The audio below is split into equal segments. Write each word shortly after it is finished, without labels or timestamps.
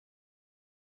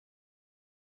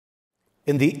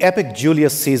In the epic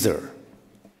Julius Caesar,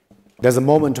 there's a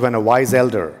moment when a wise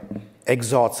elder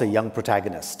exhorts a young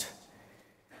protagonist.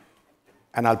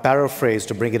 And I'll paraphrase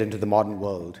to bring it into the modern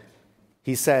world.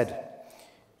 He said,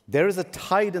 "There is a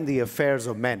tide in the affairs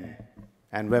of men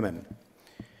and women,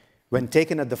 when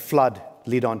taken at the flood,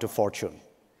 lead on to fortune.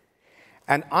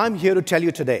 And I'm here to tell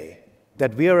you today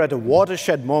that we are at a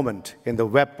watershed moment in the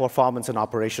web performance and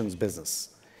operations business.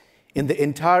 In the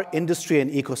entire industry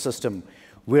and ecosystem,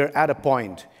 we're at a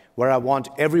point where I want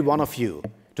every one of you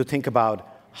to think about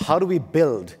how do we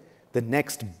build the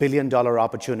next billion-dollar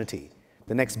opportunity,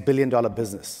 the next billion-dollar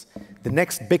business, the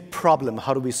next big problem,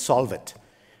 how do we solve it?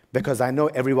 Because I know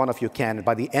every one of you can.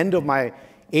 By the end of my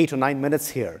 8 or 9 minutes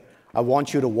here, I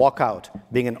want you to walk out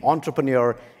being an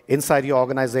entrepreneur inside your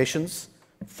organizations,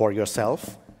 for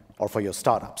yourself, or for your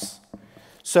startups."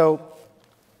 So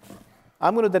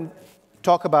I'm going to then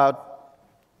talk about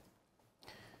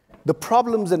the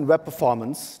problems in web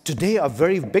performance today are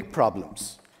very big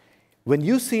problems. When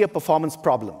you see a performance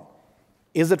problem,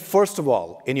 is it first of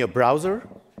all in your browser?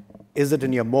 Is it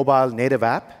in your mobile native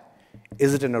app?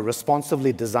 Is it in a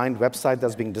responsively designed website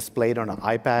that's being displayed on an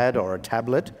iPad or a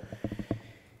tablet?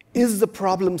 Is the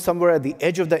problem somewhere at the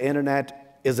edge of the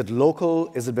internet? Is it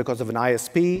local? Is it because of an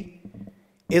ISP?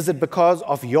 Is it because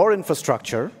of your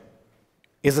infrastructure?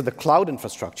 Is it the cloud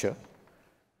infrastructure?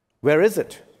 Where is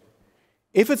it?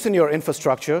 If it's in your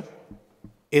infrastructure,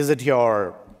 is it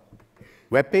your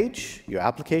web page, your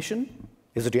application?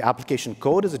 Is it your application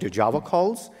code? Is it your Java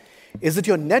calls? Is it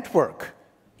your network?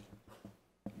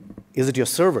 Is it your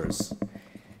servers?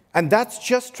 And that's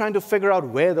just trying to figure out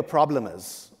where the problem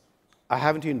is. I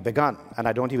haven't even begun, and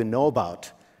I don't even know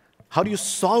about. How do you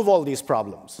solve all these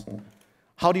problems?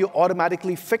 How do you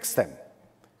automatically fix them?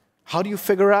 How do you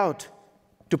figure out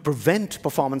to prevent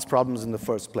performance problems in the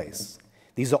first place?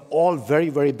 These are all very,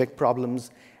 very big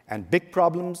problems, and big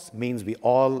problems means we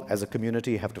all, as a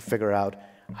community, have to figure out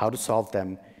how to solve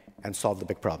them and solve the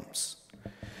big problems.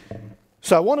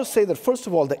 So I want to say that, first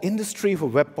of all, the industry for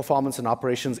web performance and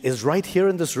operations is right here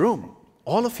in this room.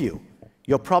 All of you,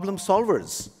 you're problem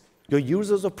solvers, you're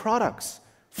users of products,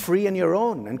 free and your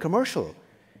own and commercial.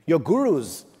 You're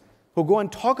gurus who go and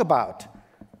talk about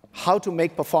how to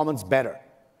make performance better.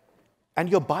 And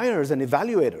you're buyers and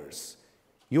evaluators.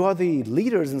 You are the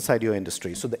leaders inside your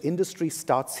industry. So the industry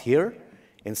starts here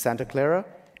in Santa Clara,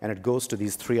 and it goes to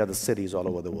these 3 other cities all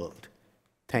over the world,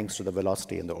 thanks to the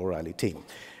Velocity and the O'Reilly team.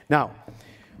 Now,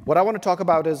 what I want to talk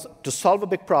about is to solve a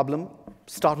big problem,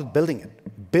 start with building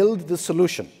it. Build the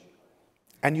solution.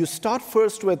 And you start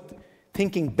first with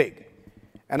thinking big.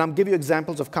 And I'll give you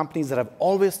examples of companies that have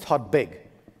always thought big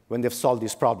when they've solved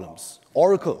these problems.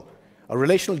 Oracle, a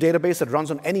relational database that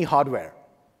runs on any hardware.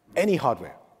 Any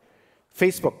hardware.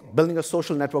 Facebook, building a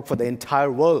social network for the entire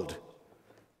world.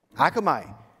 Akamai,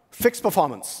 fixed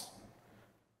performance.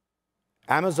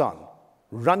 Amazon,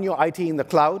 run your IT in the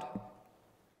cloud.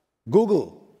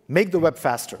 Google, make the web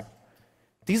faster.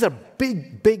 These are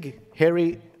big, big,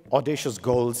 hairy, audacious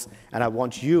goals, and I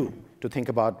want you to think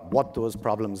about what those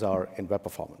problems are in web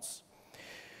performance.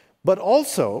 But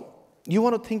also, you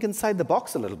want to think inside the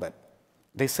box a little bit.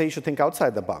 They say you should think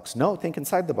outside the box. No, think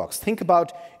inside the box. Think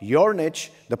about your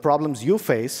niche, the problems you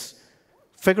face,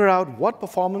 figure out what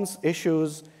performance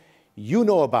issues you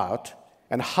know about,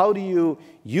 and how do you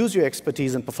use your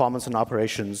expertise in performance and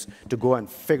operations to go and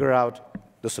figure out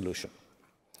the solution.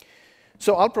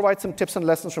 So I'll provide some tips and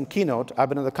lessons from Keynote. I've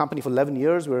been in the company for 11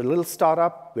 years. We're a little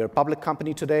startup. We're a public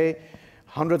company today,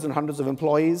 hundreds and hundreds of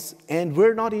employees, and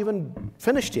we're not even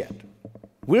finished yet.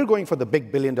 We're going for the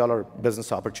big billion-dollar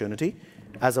business opportunity,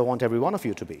 as I want every one of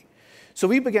you to be. So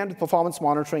we began with performance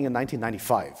monitoring in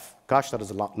 1995. Gosh, that is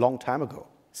a long time ago.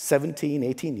 17,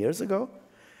 18 years ago?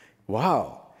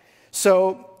 Wow.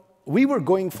 So we were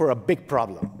going for a big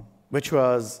problem, which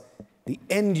was the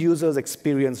end user's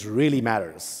experience really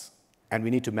matters, and we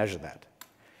need to measure that.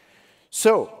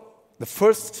 So the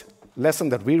first lesson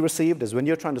that we received is when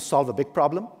you're trying to solve a big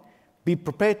problem, be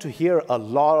prepared to hear a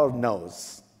lot of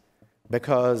no's.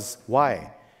 Because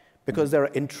why? Because there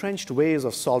are entrenched ways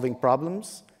of solving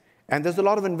problems, and there's a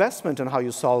lot of investment in how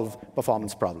you solve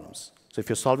performance problems. So if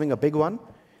you're solving a big one,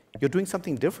 you're doing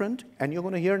something different, and you're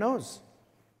going to hear no's.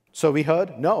 So we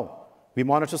heard, no, we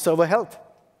monitor server health.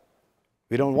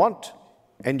 We don't want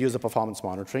end-user performance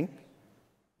monitoring.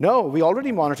 No, we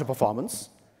already monitor performance,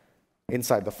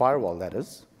 inside the firewall, that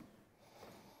is.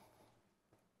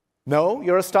 No,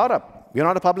 you're a startup. You're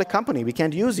not a public company. We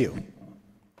can't use you.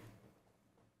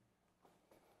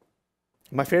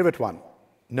 My favorite one,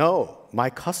 no, my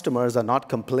customers are not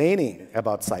complaining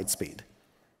about site speed.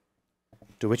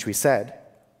 To which we said,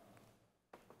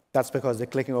 That's because they're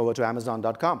clicking over to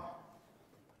Amazon.com.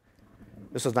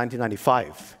 This was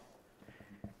 1995.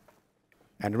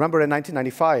 And remember, in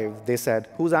 1995, they said,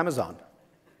 who's Amazon?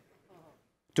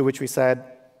 To which we said,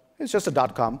 it's just a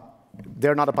 .com.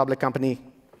 They're not a public company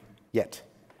yet.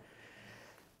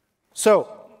 So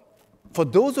for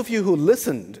those of you who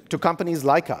listened to companies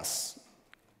like us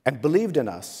and believed in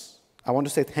us, I want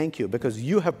to say thank you, because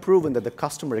you have proven that the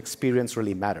customer experience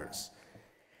really matters.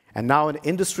 And now an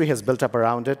industry has built up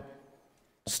around it.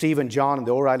 Steve and John and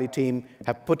the O'Reilly team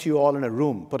have put us all in a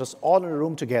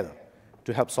room together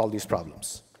to help solve these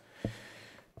problems.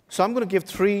 So I'm going to give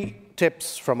 3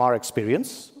 tips from our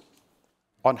experience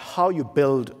on how you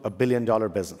build a billion-dollar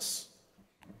business.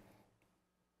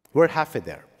 We're halfway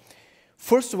there.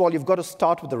 First of all, you've got to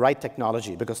start with the right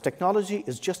technology, because technology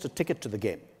is just a ticket to the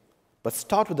game. But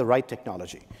start with the right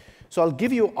technology. So I'll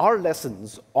give you our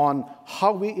lessons on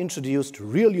how we introduced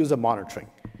real user monitoring,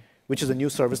 which is a new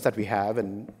service that we have,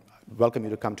 and welcome you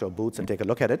to come to our booths and take a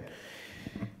look at it.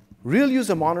 Real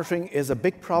user monitoring is a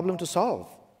big problem to solve.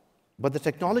 But the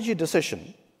technology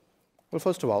decision, well,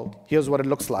 first of all, here's what it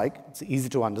looks like. It's easy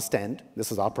to understand.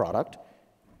 This is our product.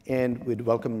 And we'd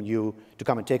welcome you to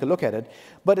come and take a look at it.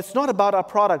 But it's not about our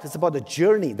product. It's about the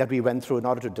journey that we went through in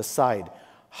order to decide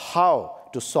how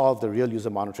to solve the real user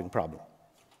monitoring problem.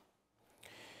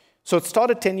 So it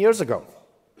started 10 years ago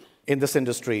in this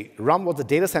industry. RUM was a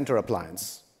data center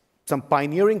appliance. Some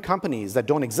pioneering companies that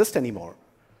don't exist anymore,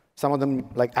 some of them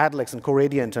like Adlex and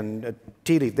Coradiant and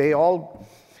TD, they all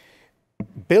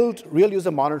built real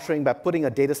user monitoring by putting a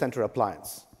data center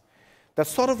appliance. That's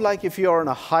sort of like if you're on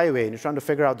a highway and you're trying to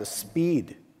figure out the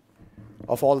speed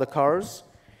of all the cars,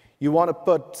 you want to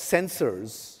put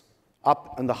sensors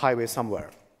up on the highway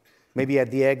somewhere, maybe at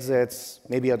the exits,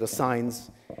 maybe at the signs,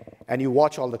 and you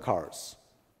watch all the cars.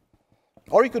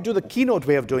 Or you could do the Keynote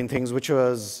way of doing things, which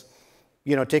was,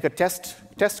 take a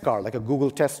test car, like a Google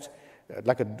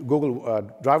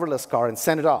driverless car, and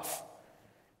send it off,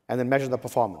 and then measure the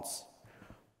performance.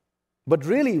 But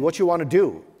really, what you want to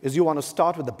do is you want to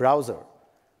start with the browser,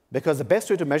 because the best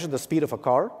way to measure the speed of a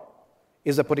car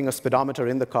is by putting a speedometer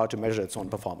in the car to measure its own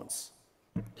performance.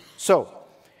 So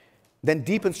then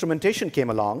deep instrumentation came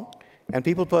along, and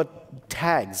people put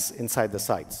tags inside the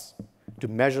sites to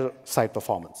measure site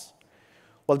performance.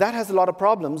 Well, that has a lot of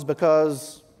problems,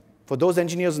 because for those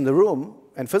engineers in the room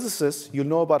and physicists, you'll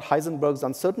know about Heisenberg's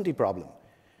uncertainty problem.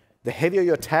 The heavier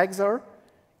your tags are,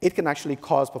 it can actually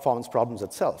cause performance problems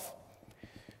itself.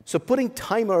 So putting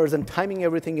timers and timing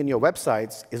everything in your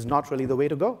websites is not really the way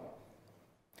to go.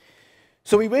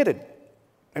 So we waited,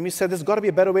 and we said, there's got to be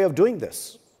a better way of doing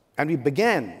this. And we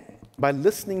began by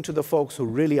listening to the folks who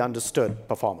really understood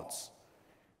performance.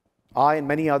 I and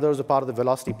many others are part of the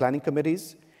velocity planning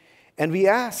committees, and we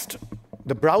asked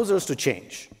the browsers to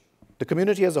change, the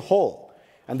community as a whole.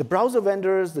 And the browser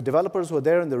vendors, the developers who were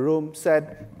there in the room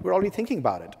said, we're already thinking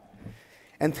about it.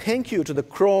 And thank you to the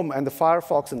Chrome and the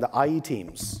Firefox and the IE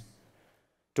teams,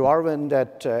 to Arvind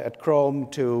at Chrome,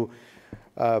 to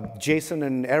Jason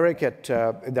and Eric at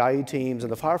the IE teams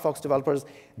and the Firefox developers.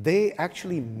 They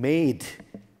actually made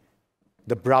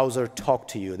the browser talk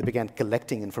to you. They began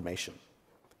collecting information.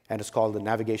 And it's called the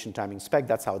navigation timing spec.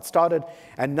 That's how it started.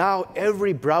 And now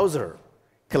every browser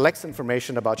collects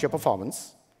information about your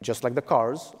performance, just like the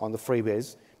cars on the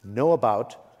freeways know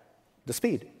about the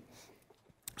speed.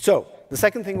 So the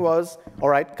second thing was, all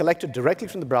right, collect it directly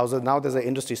from the browser. Now there's an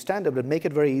industry standard, but make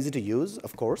it very easy to use,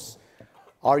 of course.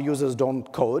 Our users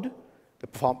don't code. The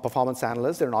performance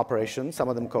analysts, they're in operations. Some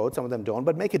of them code, some of them don't,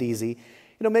 but make it easy.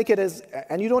 Make it as,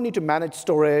 and you don't need to manage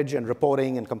storage and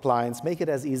reporting and compliance. Make it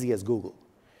as easy as Google.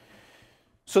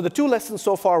 So the 2 lessons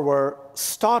so far were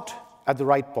start at the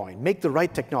right point. Make the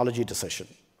right technology decision.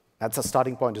 That's a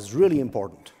starting point, is really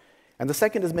important. And the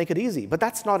second is make it easy. But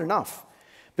that's not enough,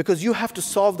 because you have to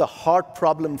solve the hard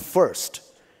problem first.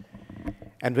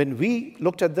 And when we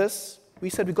looked at this,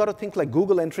 we said we've got to think like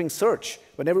Google entering search,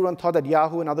 when everyone thought that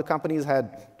Yahoo and other companies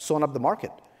had sewn up the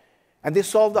market. And they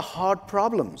solved the hard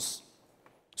problems.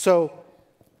 So,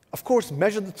 of course,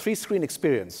 measure the 3-screen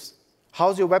experience.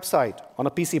 How's your website on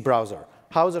a PC browser?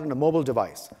 How is it on a mobile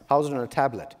device? How is it on a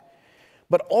tablet?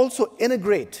 But also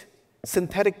integrate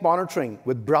synthetic monitoring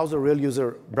with browser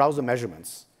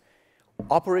measurements.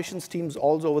 Operations teams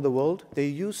all over the world, they're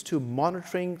used to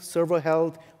monitoring server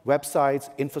health, websites,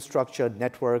 infrastructure,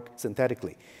 network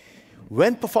synthetically.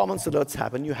 When performance alerts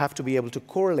happen, you have to be able to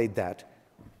correlate that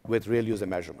with real user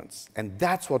measurements. And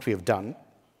that's what we have done.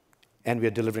 And we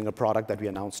are delivering a product that we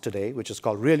announced today, which is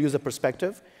called Real User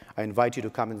Perspective. I invite you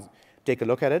to come and take a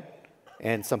look at it.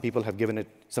 And some people have given it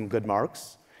some good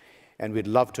marks. And we'd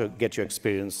love to get your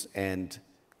experience and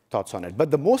thoughts on it. But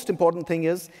the most important thing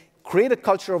is create a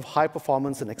culture of high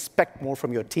performance and expect more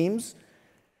from your teams.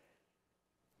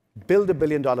 Build a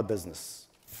billion-dollar business.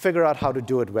 Figure out how to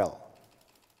do it well.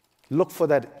 Look for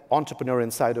that entrepreneur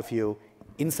inside of you,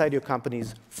 inside your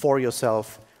companies, for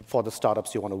yourself, for the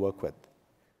startups you want to work with.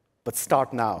 But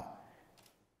start now.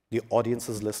 The audience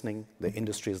is listening. The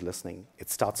industry is listening. It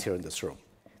starts here in this room.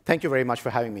 Thank you very much for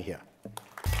having me here.